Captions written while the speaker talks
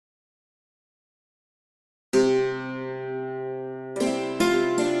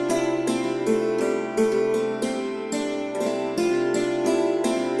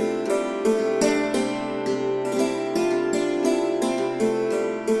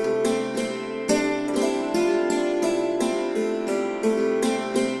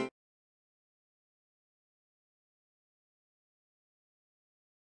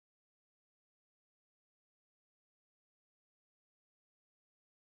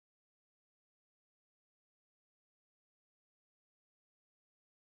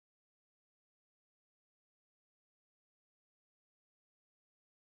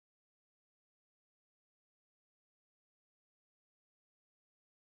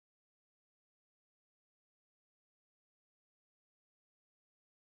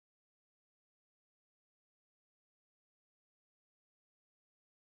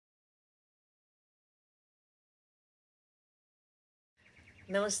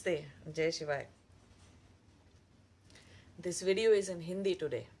Namaste, Jai Shivaya. This video is in Hindi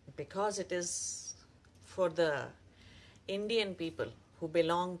today because it is for the Indian people who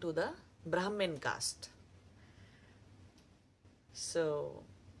belong to the Brahmin caste. So,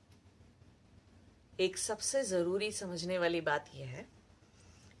 एक सबसे ज़रूरी समझने वाली बात यह है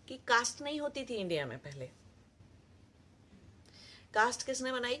कि कास्ट नहीं होती थी इंडिया में पहले। कास्ट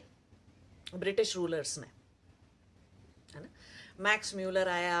किसने बनाई? ब्रिटिश रूलर्स ने, है ना। मैक्स म्यूलर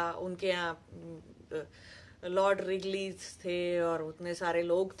आया, उनके यहाँ लॉर्ड रिगली थे और उतने सारे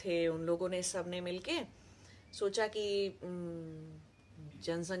लोग थे। उन लोगों ने सबने मिलके सोचा कि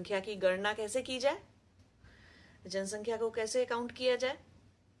जनसंख्या की गणना कैसे की जाए, जनसंख्या को कैसे काउंट किया जाए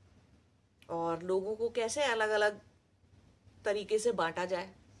और लोगों को कैसे अलग अलग तरीके से बांटा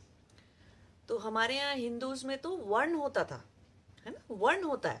जाए। तो हमारे यहाँ हिंदूज में तो वर्ण होता था, है ना, वर्ण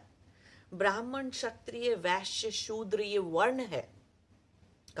होता है। ब्राह्मण, क्षत्रिय, वैश्य, शूद्र, ये वर्ण है,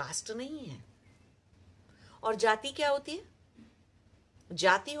 कास्ट नहीं है। और जाति क्या होती है?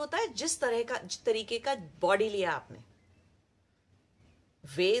 जाति होता है जिस तरीके का बॉडी लिया आपने।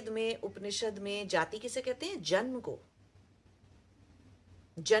 वेद में, उपनिषद में जाति किसे कहते हैं? जन्म को।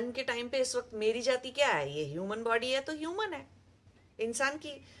 जन्म के टाइम पे इस वक्त मेरी जाति क्या है? ये ह्यूमन बॉडी है तो ह्यूमन है, इंसान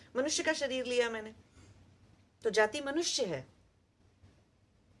की, मनुष्य का शरीर लिया मैंने, तो जाति मनुष्य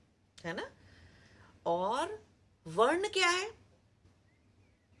है ना। और वर्ण क्या है?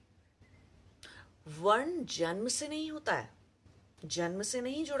 वर्ण जन्म से नहीं होता है, जन्म से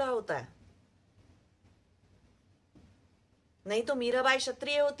नहीं जुड़ा होता है। नहीं तो मीराबाई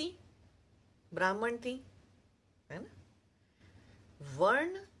क्षत्रिय होती, ब्राह्मण थी, है ना।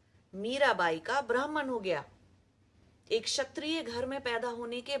 वर्ण मीराबाई का ब्राह्मण हो गया एक क्षत्रिय घर में पैदा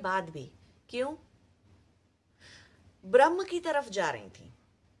होने के बाद भी। क्यों? ब्रह्म की तरफ जा रही थी,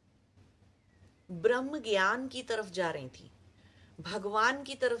 ब्रह्म ज्ञान की तरफ जा रही थी, भगवान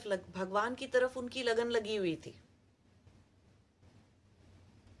की तरफ उनकी लगन लगी हुई थी।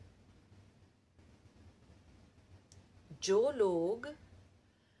 जो लोग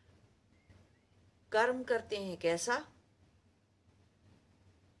कर्म करते हैं, कैसा?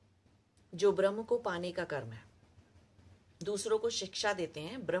 जो ब्रह्म को पाने का कर्म है, दूसरों को शिक्षा देते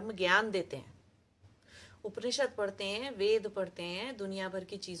हैं, ब्रह्म ज्ञान देते हैं, उपनिषद पढ़ते हैं, वेद पढ़ते हैं, दुनिया भर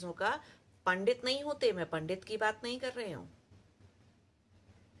की चीजों का। पंडित नहीं होते, मैं पंडित की बात नहीं कर रही हूं।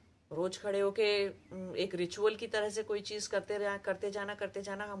 रोज खड़े होके एक रिचुअल की तरह से कोई चीज करते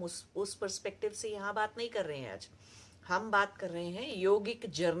जाना, हम उस पर्सपेक्टिव से यहां बात नहीं कर रहे हैं। आज हम बात कर रहे हैं योगिक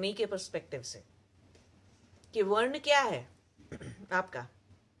जर्नी के पर्सपेक्टिव से कि वर्ण क्या है आपका।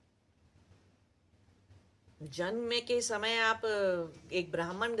 जन्म के समय आप एक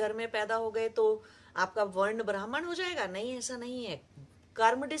ब्राह्मण घर में पैदा हो गए तो आपका वर्ण ब्राह्मण हो जाएगा? नहीं, ऐसा नहीं है।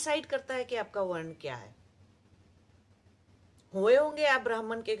 कर्म डिसाइड करता है कि आपका वर्ण क्या है। हुए होंगे आप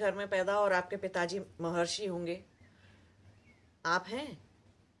ब्राह्मण के घर में पैदा और आपके पिताजी महर्षि होंगे, आप हैं।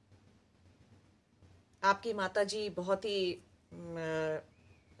 आपकी माताजी बहुत ही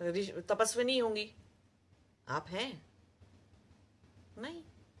तपस्विनी होंगी, आप हैं नहीं।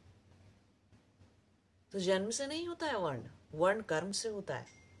 तो जन्म से नहीं होता है वर्ण, वर्ण कर्म से होता है।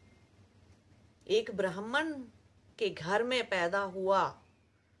 एक ब्राह्मण के घर में पैदा हुआ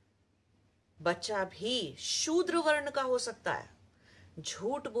बच्चा भी शूद्र वर्ण का हो सकता है।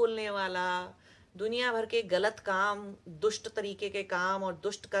 झूठ बोलने वाला, दुनिया भर के गलत काम, दुष्ट तरीके के काम और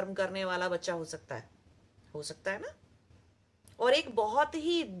दुष्ट कर्म करने वाला बच्चा हो सकता है ना। और एक बहुत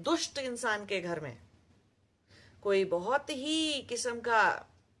ही दुष्ट इंसान के घर में कोई बहुत ही किस्म का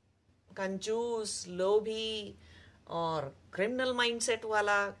कंजूस, लोभी और क्रिमिनल माइंडसेट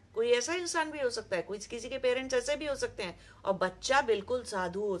वाला कोई ऐसा इंसान भी हो सकता है। कोई किसी के पेरेंट्स ऐसे भी हो सकते हैं और बच्चा बिल्कुल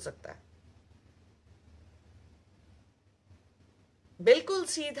साधु हो सकता है, बिल्कुल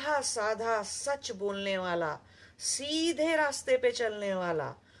सीधा साधा, सच बोलने वाला, सीधे रास्ते पे चलने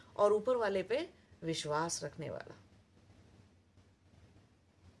वाला और ऊपर वाले पे विश्वास रखने वाला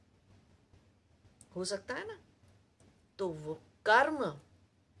हो सकता है ना। तो वो कर्म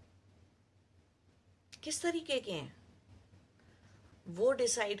किस तरीके के हैं वो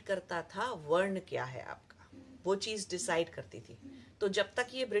डिसाइड करता था। वर्ण क्या है आपका, वो चीज डिसाइड करती थी। तो जब तक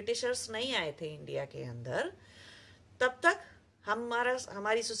ये ब्रिटिशर्स नहीं आए थे इंडिया के अंदर, तब तक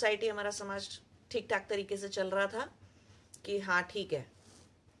हमारी सोसाइटी, हमारा समाज ठीक ठाक तरीके से चल रहा था कि हाँ ठीक है,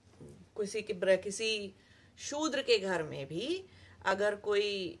 किसी शूद्र के घर में भी अगर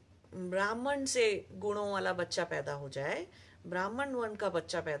कोई ब्राह्मण से गुणों वाला बच्चा पैदा हो जाए, ब्राह्मण वर्ण का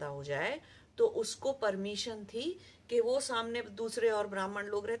बच्चा पैदा हो जाए, तो उसको परमिशन थी कि वो सामने दूसरे और ब्राह्मण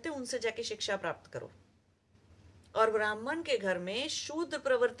लोग रहते, उनसे जाके शिक्षा प्राप्त करो। और ब्राह्मण के घर में शूद्र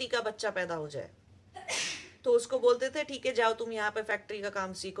प्रवृत्ति का बच्चा पैदा हो जाए तो उसको बोलते थे ठीक है जाओ तुम यहाँ पे फैक्ट्री का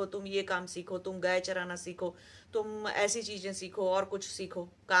काम सीखो, तुम ये काम सीखो, तुम गाय चराना सीखो, तुम ऐसी चीजें सीखो और कुछ सीखो,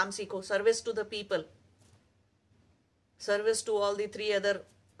 काम सीखो, service to the people, service to all the three other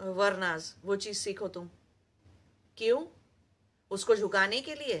वर्नास, वो चीज सीखो तुम। क्यों? उसको झुकाने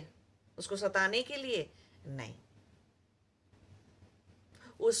के लिए, उसको सताने के लिए नहीं,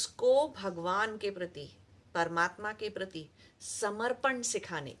 उसको भगवान के प्रति, परमात्मा के प्रति समर्पण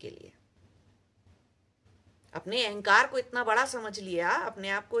सिखाने के लिए। अपने अहंकार को इतना बड़ा समझ लिया, अपने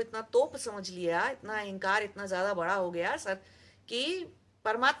आप को इतना तोप समझ लिया, इतना अहंकार इतना ज्यादा बड़ा हो गया सर कि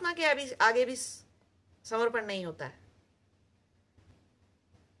परमात्मा के आगे भी समर्पण नहीं होता है,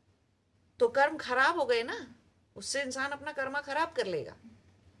 तो कर्म खराब हो गए ना, उससे इंसान अपना कर्मा खराब कर लेगा।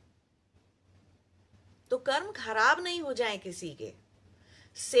 तो कर्म खराब नहीं हो जाए किसी के,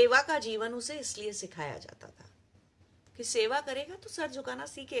 सेवा का जीवन उसे इसलिए सिखाया जाता था कि सेवा करेगा तो सर झुकाना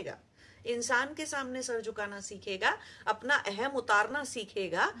सीखेगा, इंसान के सामने सर झुकाना सीखेगा, अपना अहम उतारना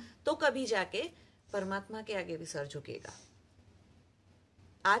सीखेगा, तो कभी जाके परमात्मा के आगे भी सर झुकेगा।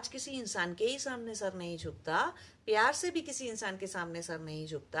 आज किसी इंसान के ही सामने सर नहीं झुकता, प्यार से भी किसी इंसान के सामने सर नहीं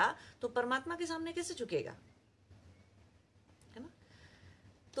झुकता, तो परमात्मा के सामने कैसे झुकेगा? है ना?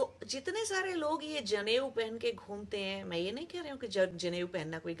 तो जितने सारे लोग ये जनेऊ पहन के घूमते हैं, मैं ये नहीं कह रही हूँ कि जनेऊ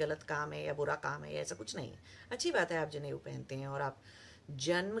पहनना कोई गलत काम है या बुरा काम है, ऐसा कुछ नहीं। अच्छी बात है आप जनेऊ पहनते हैं और आप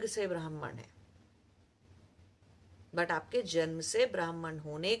जन्म से ब्राह्मण है, बट आपके जन्म से ब्राह्मण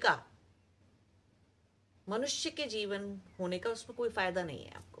होने का, मनुष्य के जीवन होने का, उसमें कोई फायदा नहीं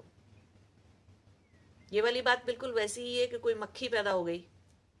है आपको। ये वाली बात बिल्कुल वैसी ही है कि कोई मक्खी पैदा हो गई,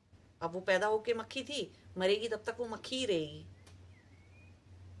 अब वो पैदा होके मक्खी थी, मरेगी तब तक वो मक्खी ही रहेगी,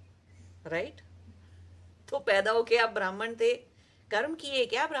 राइट? तो पैदा होके आप ब्राह्मण थे, कर्म किए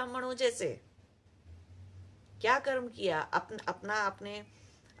क्या ब्राह्मणों जैसे? क्या कर्म किया?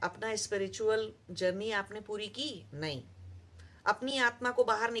 अपना स्पिरिचुअल जर्नी आपने पूरी की? नहीं। अपनी आत्मा को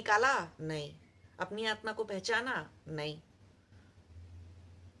बाहर निकाला? नहीं। अपनी आत्मा को पहचाना? नहीं।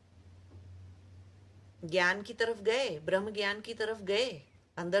 ज्ञान की तरफ गए, ब्रह्म ज्ञान की तरफ गए,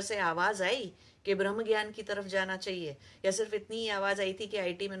 अंदर से आवाज आई कि ब्रह्म ज्ञान की तरफ जाना चाहिए, या सिर्फ इतनी ही आवाज आई थी कि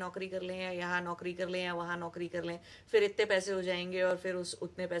आईटी में नौकरी कर लें, या यहाँ नौकरी कर लें, या वहां नौकरी कर लें, फिर इतने पैसे हो जाएंगे और फिर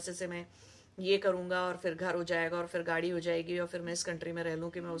उतने पैसे से मैं ये करूंगा और फिर घर हो जाएगा और फिर गाड़ी हो जाएगी और फिर मैं इस कंट्री में रह लूं,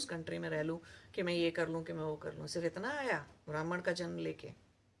 कि मैं उस कंट्री में रह लूं, कि मैं ये कर लूं, कि मैं वो कर लूं। सिर्फ इतना आया ब्राह्मण का जन्म लेके?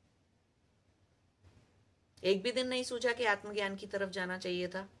 एक भी दिन नहीं सोचा कि आत्मज्ञान की तरफ जाना चाहिए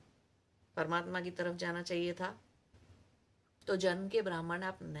था, परमात्मा की तरफ जाना चाहिए था? तो जन्म के ब्राह्मण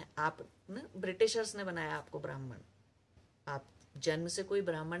आप ब्रिटिशर्स ने बनाया आपको ब्राह्मण। आप जन्म से कोई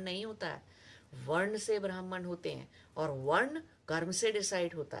ब्राह्मण नहीं होता है, वर्ण से ब्राह्मण होते हैं, और वर्ण कर्म से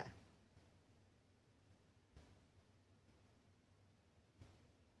डिसाइड होता है।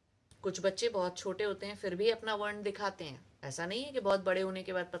 कुछ बच्चे बहुत छोटे होते हैं फिर भी अपना वर्ण दिखाते हैं, ऐसा नहीं है कि बहुत बड़े होने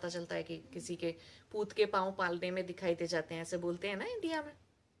के बाद पता चलता है कि किसी के पूत के पांव पालने में दिखाई दे जाते हैं, ऐसे बोलते हैं ना इंडिया में।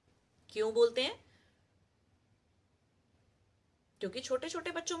 क्यों बोलते हैं? क्योंकि छोटे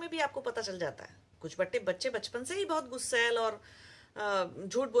छोटे बच्चों में भी आपको पता चल जाता है। कुछ बच्चे बचपन से ही बहुत गुस्सैल और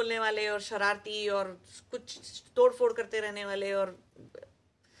झूठ बोलने वाले और शरारती और कुछ तोड़फोड़ करते रहने वाले और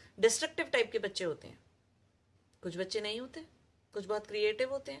डिस्ट्रक्टिव टाइप के बच्चे होते हैं। कुछ बच्चे नहीं होते, कुछ बहुत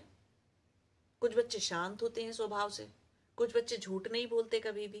क्रिएटिव होते हैं, कुछ बच्चे शांत होते हैं स्वभाव से, कुछ बच्चे झूठ नहीं बोलते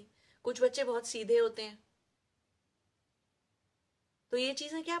कभी भी, कुछ बच्चे बहुत सीधे होते हैं। तो ये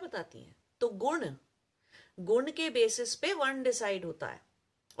चीजें क्या बताती हैं? तो गुण के बेसिस पे वर्ण डिसाइड होता है।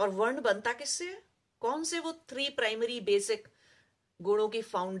 और वर्ण बनता किससे है? कौन से वो 3 प्राइमरी बेसिक गुणों की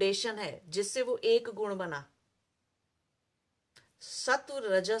फाउंडेशन है जिससे वो एक गुण बना? सत्व,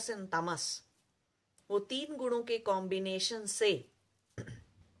 रजस एंड तमस, वो 3 गुणों के कॉम्बिनेशन से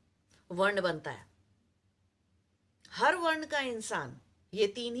वर्ण बनता है। हर वर्ण का इंसान ये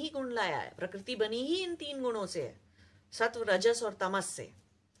 3 ही गुण लाया है, प्रकृति बनी ही इन 3 गुणों से है, सत्व, रजस और तमस से।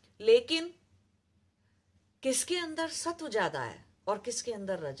 लेकिन किसके अंदर सत्व ज्यादा है और किसके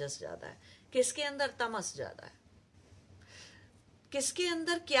अंदर रजस ज्यादा है, किसके अंदर तमस ज्यादा है, किसके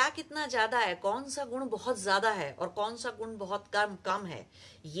अंदर क्या कितना ज्यादा है, कौन सा गुण बहुत ज्यादा है और कौन सा गुण बहुत कम है,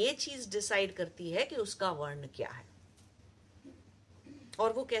 ये चीज डिसाइड करती है कि उसका वर्ण क्या है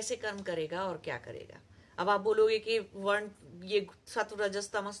और वो कैसे कर्म करेगा और क्या करेगा। अब आप बोलोगे कि वर्ण, ये सत्व,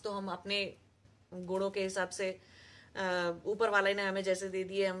 रजस, तमस तो हम अपने गुणों के हिसाब से ऊपर वाले ने हमें जैसे दे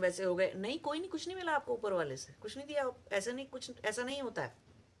दिए हम वैसे हो गए। नहीं, कोई नहीं, कुछ नहीं मिला आपको ऊपर वाले से, कुछ नहीं दिया। ऐसा नहीं, कुछ ऐसा नहीं होता है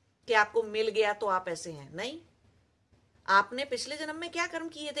कि आपको मिल गया तो आप ऐसे हैं। नहीं, आपने पिछले जन्म में क्या कर्म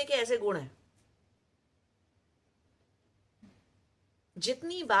किए थे कि ऐसे गुण हैं।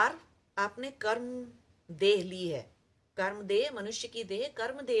 जितनी बार आपने कर्म देह ली है, कर्म देह, मनुष्य की देह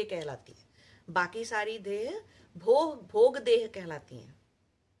कर्म देह कहलाती है। बाकी सारी देह भोग देह कहलाती हैं,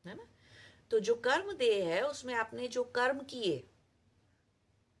 है ना। तो जो कर्म देह है उसमें आपने जो कर्म किए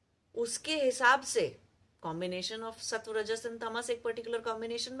उसके हिसाब से कॉम्बिनेशन ऑफ सत्व रजस एंड तमस एक पर्टिकुलर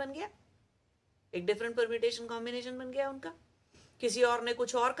कॉम्बिनेशन बन गया, एक डिफरेंट परम्यूटेशन कॉम्बिनेशन बन गया उनका। किसी और ने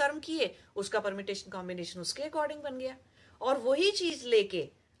कुछ और कर्म किए, उसका परम्यूटेशन कॉम्बिनेशन उसके अकॉर्डिंग बन गया, और वही चीज लेके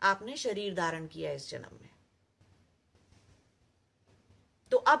आपने शरीर धारण किया इस जन्म में।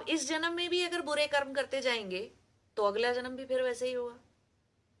 तो अब इस जन्म में भी अगर बुरे कर्म करते जाएंगे तो अगला जन्म भी फिर वैसे ही होगा,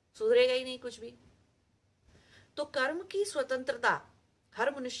 सुधरेगा ही नहीं कुछ भी। तो कर्म की स्वतंत्रता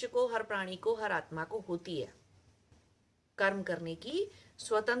हर मनुष्य को, हर प्राणी को, हर आत्मा को होती है। कर्म करने की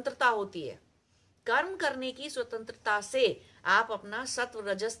स्वतंत्रता होती है। कर्म करने की स्वतंत्रता से आप अपना सत्व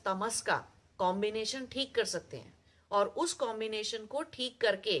रजस तमस का कॉम्बिनेशन ठीक कर सकते हैं, और उस कॉम्बिनेशन को ठीक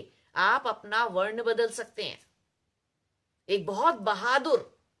करके आप अपना वर्ण बदल सकते हैं। एक बहुत बहादुर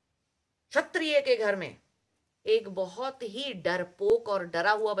क्षत्रिय के घर में एक बहुत ही डरपोक और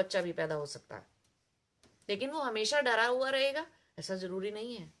डरा हुआ बच्चा भी पैदा हो सकता है, लेकिन वो हमेशा डरा हुआ रहेगा ऐसा जरूरी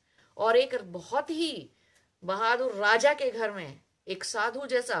नहीं है। और एक बहुत ही बहादुर राजा के घर में एक साधु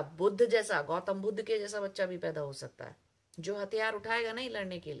जैसा, बुद्ध जैसा, गौतम बुद्ध के जैसा बच्चा भी पैदा हो सकता है, जो हथियार उठाएगा नहीं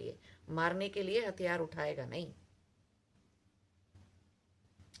लड़ने के लिए, मारने के लिए हथियार उठाएगा नहीं,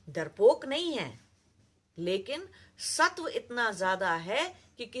 डरपोक नहीं है, लेकिन सत्व इतना ज्यादा है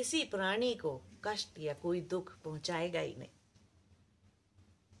कि किसी प्राणी को कष्ट या कोई दुख पहुंचाएगा ही नहीं।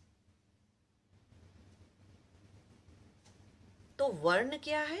 तो वर्ण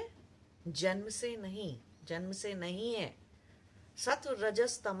क्या है? जन्म से नहीं, जन्म से नहीं है, सत्व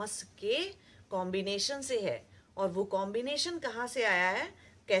रजस तमस के कॉम्बिनेशन से है। और वो कॉम्बिनेशन कहां से आया है,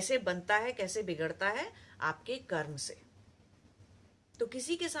 कैसे बनता है, कैसे बिगड़ता है? आपके कर्म से। तो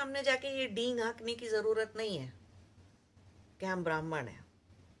किसी के सामने जाके ये डींग हाँकने की जरूरत नहीं है कि हम ब्राह्मण हैं,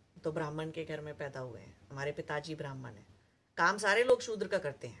 तो ब्राह्मण के घर में पैदा हुए हैं, हमारे पिताजी ब्राह्मण हैं। काम सारे लोग शूद्र का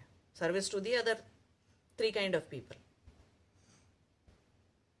करते हैं, service to the other 3 kind of people.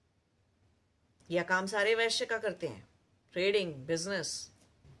 या काम सारे वैश्य का करते हैं, ट्रेडिंग, बिजनेस,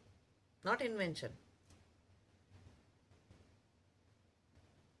 नॉट इन्वेंशन।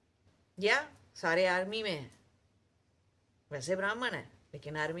 या सारे आर्मी में हैं, वैसे ब्राह्मण है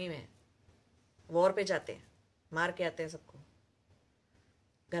लेकिन आर्मी में, वॉर पे जाते हैं, मार के आते हैं सबको।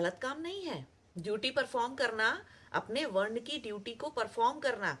 गलत काम नहीं है, ड्यूटी परफॉर्म करना, अपने वर्ण की ड्यूटी को परफॉर्म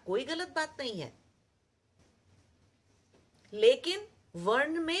करना कोई गलत बात नहीं है, लेकिन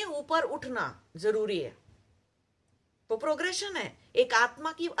वर्ण में ऊपर उठना जरूरी है। वो प्रोग्रेशन है, एक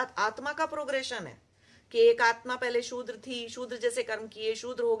आत्मा का प्रोग्रेशन है कि एक आत्मा पहले शूद्र थी, शूद्र जैसे कर्म किए,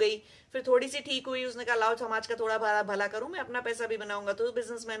 शूद्र हो गई, फिर थोड़ी सी ठीक हुई, उसने कहा लाओ समाज का थोड़ा भला करूं, मैं अपना पैसा भी बनाऊंगा, तो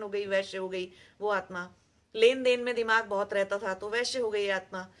बिजनेसमैन हो गई, वैश्य हो गई वो आत्मा। लेन देन में दिमाग बहुत रहता था तो वैश्य हो गई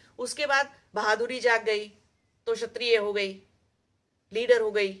आत्मा। उसके बाद बहादुरी जाग गई तो क्षत्रिय हो गई, लीडर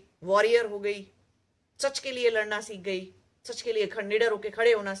हो गई, वॉरियर हो गई, सच के लिए लड़ना सीख गई, सच के लिए निडर होके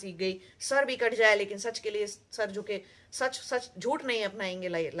खड़े होना सीख गई। सर भी कट जाए लेकिन सच के लिए सर झुके, सच झूठ नहीं अपनाएंगे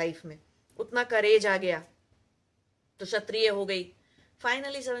लाइफ में, उतना करेज आ गया तो क्षत्रिय हो गई।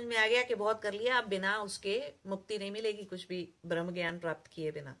 फाइनली समझ में आ गया कि बहुत कर लिया, अब बिना उसके मुक्ति नहीं मिलेगी, कुछ भी ब्रह्म ज्ञान प्राप्त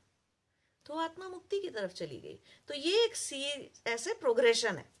किए बिना, तो आत्मा मुक्ति की तरफ चली गई। तो ये एक ऐसे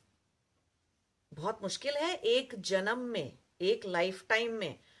प्रोग्रेशन है। बहुत मुश्किल है एक जन्म में, एक लाइफ टाइम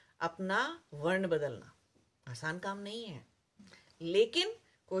में अपना वर्ण बदलना, आसान काम नहीं है, लेकिन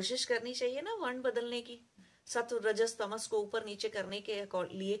कोशिश करनी चाहिए ना वर्ण बदलने की। सत्व रजस तमस को ऊपर नीचे करने के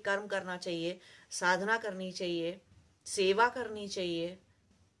लिए कर्म करना चाहिए, साधना करनी चाहिए, सेवा करनी चाहिए,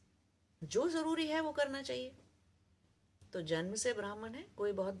 जो जरूरी है वो करना चाहिए। तो जन्म से ब्राह्मण है,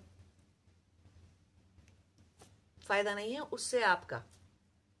 कोई बहुत फायदा नहीं है उससे। आपका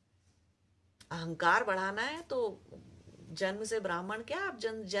अहंकार बढ़ाना है तो जन्म से ब्राह्मण क्या, आप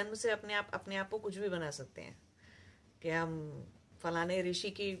जन्म से अपने आप को कुछ भी बना सकते हैं कि हम फलाने ऋषि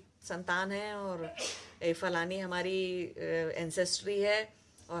की संतान है और फलानी हमारी एंसेस्ट्री है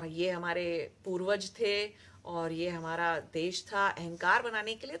और ये हमारे पूर्वज थे और ये हमारा देश था। अहंकार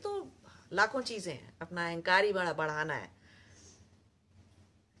बनाने के लिए तो लाखों चीजें हैं, अपना अहंकार ही बढ़ाना है,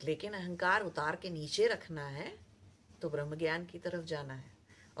 लेकिन अहंकार उतार के नीचे रखना है तो ब्रह्म ज्ञान की तरफ जाना है।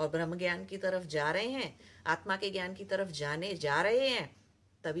 और ब्रह्म ज्ञान की तरफ जा रहे हैं, आत्मा के ज्ञान की तरफ जा रहे हैं,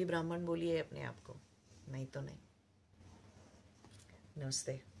 तभी ब्राह्मण बोलिए अपने आप को, नहीं तो नहीं।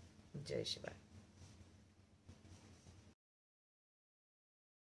 नमस्ते, जय शिवाय।